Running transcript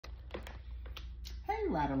Hey,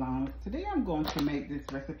 ride along. Today I'm going to make this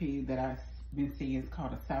recipe that I've been seeing. It's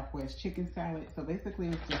called a Southwest chicken salad. So basically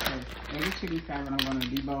it's just a regular chicken salad. I'm going to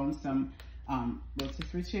debone some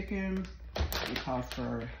rotisserie chicken. It calls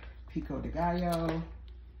for pico de gallo. I'm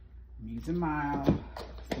using mild,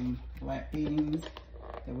 some black beans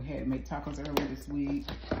that we had made tacos earlier this week,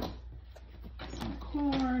 some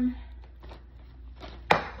corn,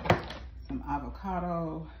 some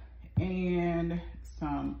avocado, and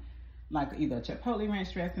some like either a chipotle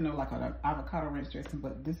ranch dressing or like an avocado ranch dressing,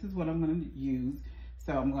 but this is what I'm gonna use.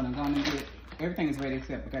 So I'm gonna go and get, everything is ready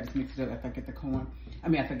except I gotta just mix it up after I get the corn.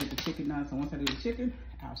 After I get the chicken done. So once I do the chicken,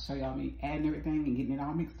 I'll show y'all me adding everything and getting it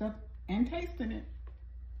all mixed up and tasting it.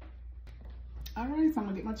 All right, so I'm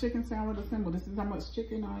gonna get my chicken salad assembled. This is how much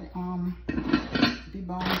chicken I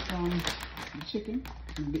deboned from the chicken.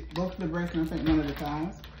 Both the breasts and I think one of the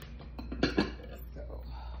thighs.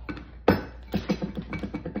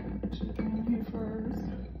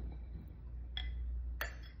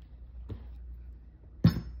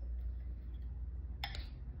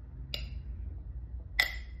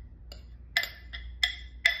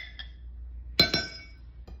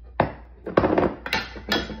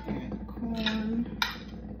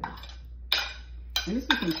 And this is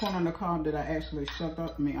some corn on the cob that I actually cut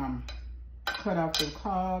off the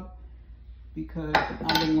cob because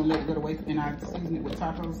I didn't want to let it go to waste, and I seasoned it with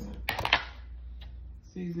tacos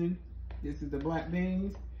season. This is the black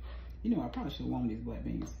beans. You know, I probably should have warmed these black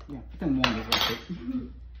beans. Yeah, I can warm these real quick.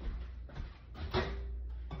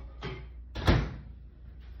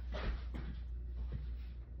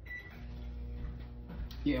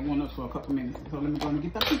 Yeah, I warmed up for a couple minutes. So let me go and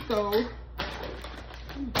get that pico.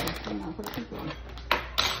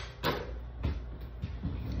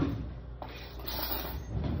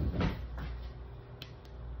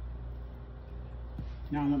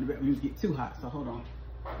 Now I don't want the get too hot, so hold on.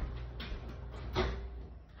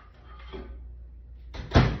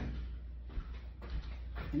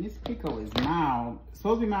 And this pico is mild. It's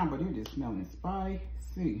supposed to be mild, but it just smelling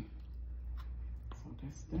spicy. So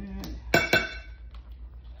that's that.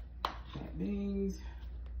 Black beans.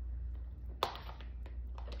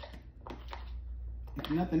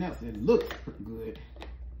 If nothing else, it looks pretty good.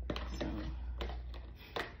 So,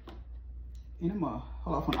 and I'm gonna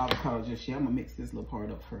hold off on avocado just yet. I'm gonna mix this little part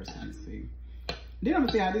up first and see. Then I'm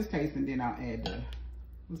gonna see how this tastes, and then I'll add the,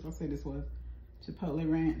 what's I say this was? Chipotle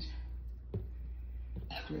ranch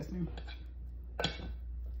dressing. So,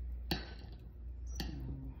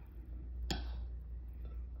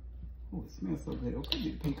 oh, it smells so good. Okay,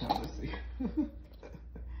 get the pink out. Let's see.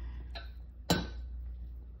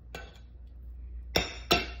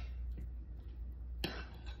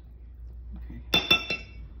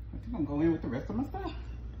 I'm gonna go in with the rest of my stuff.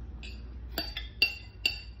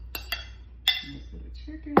 This for the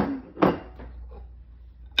chicken.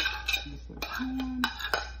 This for the corn.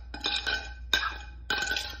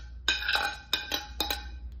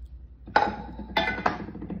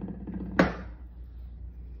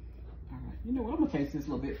 Alright, you know what? I'm gonna taste this a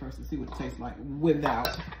little bit first to see what it tastes like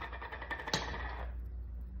without.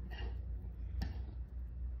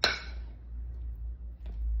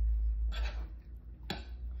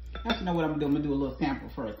 You know what I'm gonna do? I'm gonna do a little sample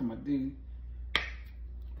first. I'm gonna do a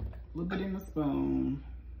little bit in the spoon.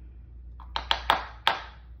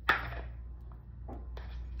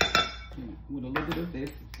 With a little bit of this.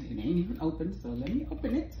 It ain't even open, so let me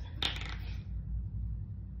open it.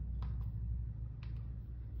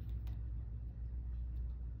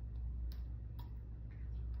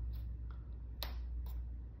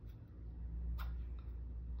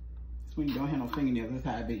 It's when you don't have no fingernails, that's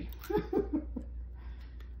how it be.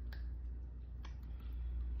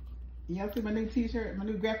 Y'all see my new t-shirt, my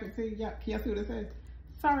new graphic tee? Y'all, can y'all see what it says?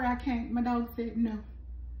 Sorry, I can't. My dog said no. All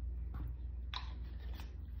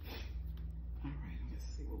right, let's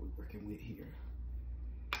see what we're working with here.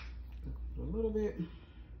 A little bit.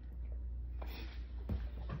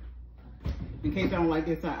 In case I don't like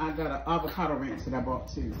this, I got an avocado ranch that I bought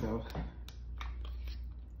too, so.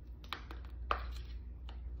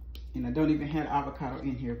 And I don't even have avocado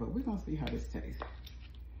in here, but we're gonna see how this tastes.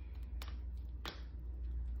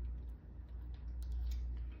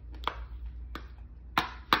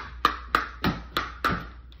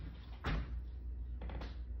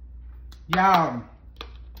 Y'all,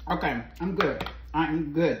 okay, I'm good.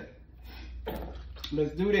 I'm good.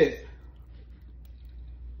 Let's do this.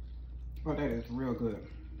 Oh, that is real good.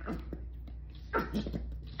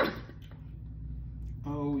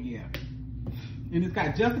 Oh, yeah. And it's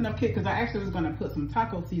got just enough kick because I actually was going to put some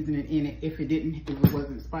taco seasoning in it if it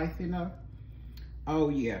wasn't spicy enough. Oh,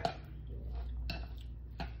 yeah.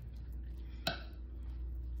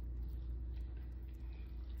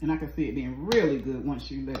 And I can see it being really good once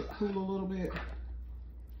you let it cool a little bit.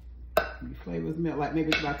 The flavors melt like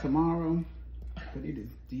maybe it's by tomorrow, but it is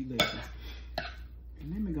delicious.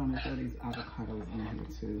 And then we're gonna throw these avocados in here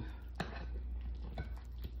too.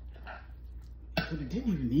 But it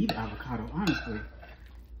didn't even need avocado, honestly.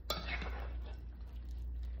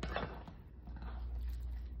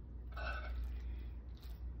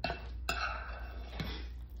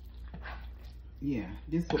 Yeah,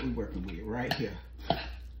 this is what we're working with right here.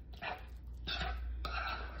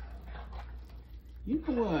 You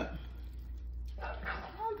know what? I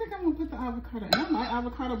don't think I'm gonna put the avocado in. I like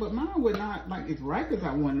avocado, but mine would not like as ripe as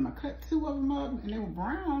I wanted them. I cut 2 of them up and they were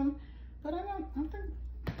brown, but I think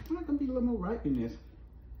I'm not gonna be a little more ripe in this.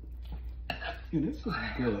 Yeah, this is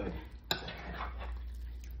good.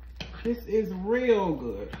 This is real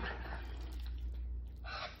good.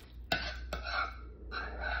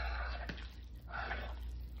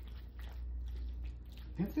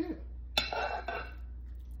 That's it.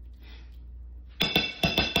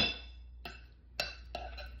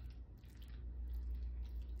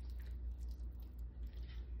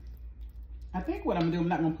 I think what I'm gonna do, I'm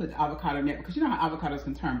not gonna put the avocado in that because you know how avocados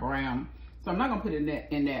can turn brown. So I'm not gonna put it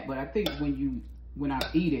in that, but I think when I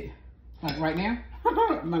eat it, like right now, I'm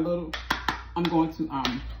going to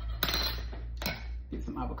get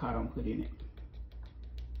some avocado and put in it.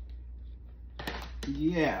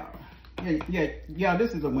 Yeah,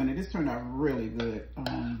 this is a winner. This turned out really good.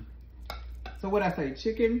 So what I say,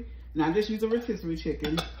 chicken, and I just use a rotisserie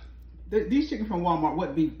chicken. These chicken from Walmart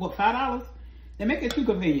would be, what, $5? They make it too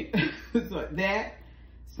convenient. So that,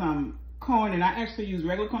 some corn, and I actually use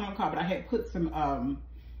regular corn on the cob, but I had put some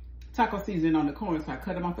taco seasoning on the corn, so I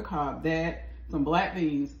cut them off the cob. That, some black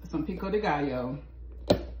beans, some pico de gallo.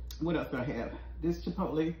 What else do I have? This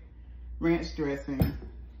chipotle ranch dressing,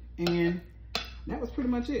 and that was pretty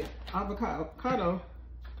much it. Avocado.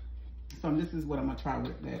 So this is what I'm gonna try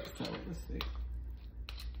with that. So let's see.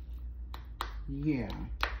 Yeah.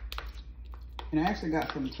 And I actually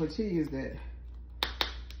got some tortillas that,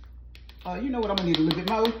 you know what, I'm gonna need a little bit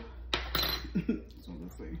more. So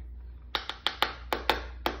let's see.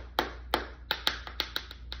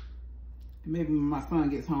 Maybe when my son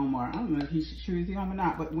gets home, or I don't know if he's sure he's home or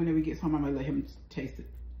not, but whenever he gets home, I'm gonna let him taste it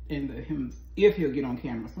and let him, if he'll get on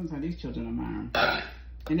camera. Sometimes these children are mine.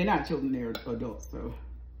 And they're not children, they're adults, so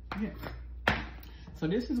yeah. So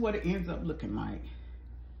this is what it ends up looking like.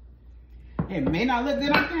 It may not look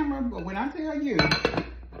good on camera, but when I tell you, so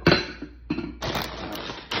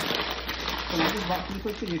I just bought some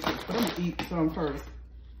tortilla chips, but I'm gonna eat some first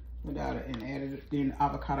without it and add it in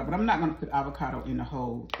avocado. But I'm not gonna put avocado in the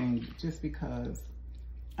whole thing just because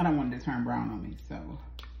I don't want it to turn brown on me. So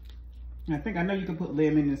and I know you can put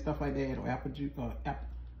lemon and stuff like that, or apple juice, or apple.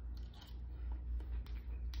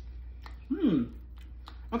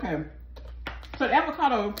 Okay. So the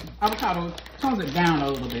avocado tones it down a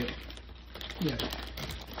little bit. Yeah.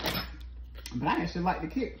 But I actually like the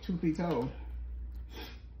kick, truth be told.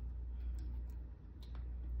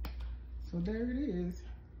 So there it is.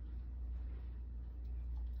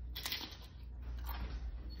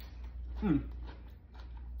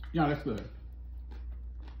 Yeah, that's good.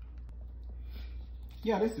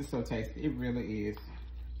 Yeah, this is so tasty. It really is.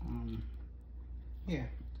 Yeah,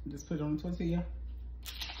 just put it on the tortilla.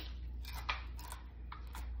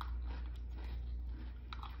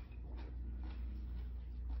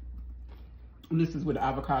 And this is with the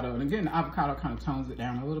avocado. And again, the avocado kind of tones it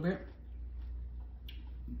down a little bit.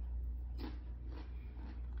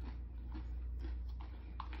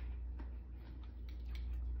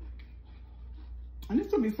 And this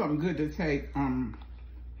would be something good to take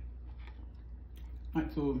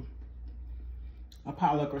like to a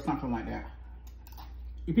potluck or something like that.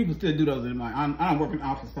 If people still do those anymore. I don't work in the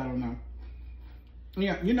office, so I don't know.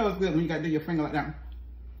 Yeah, you know it's good when you gotta do your finger like that.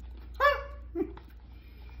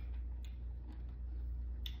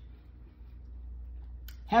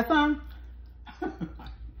 Have some?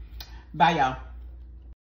 Bye, y'all.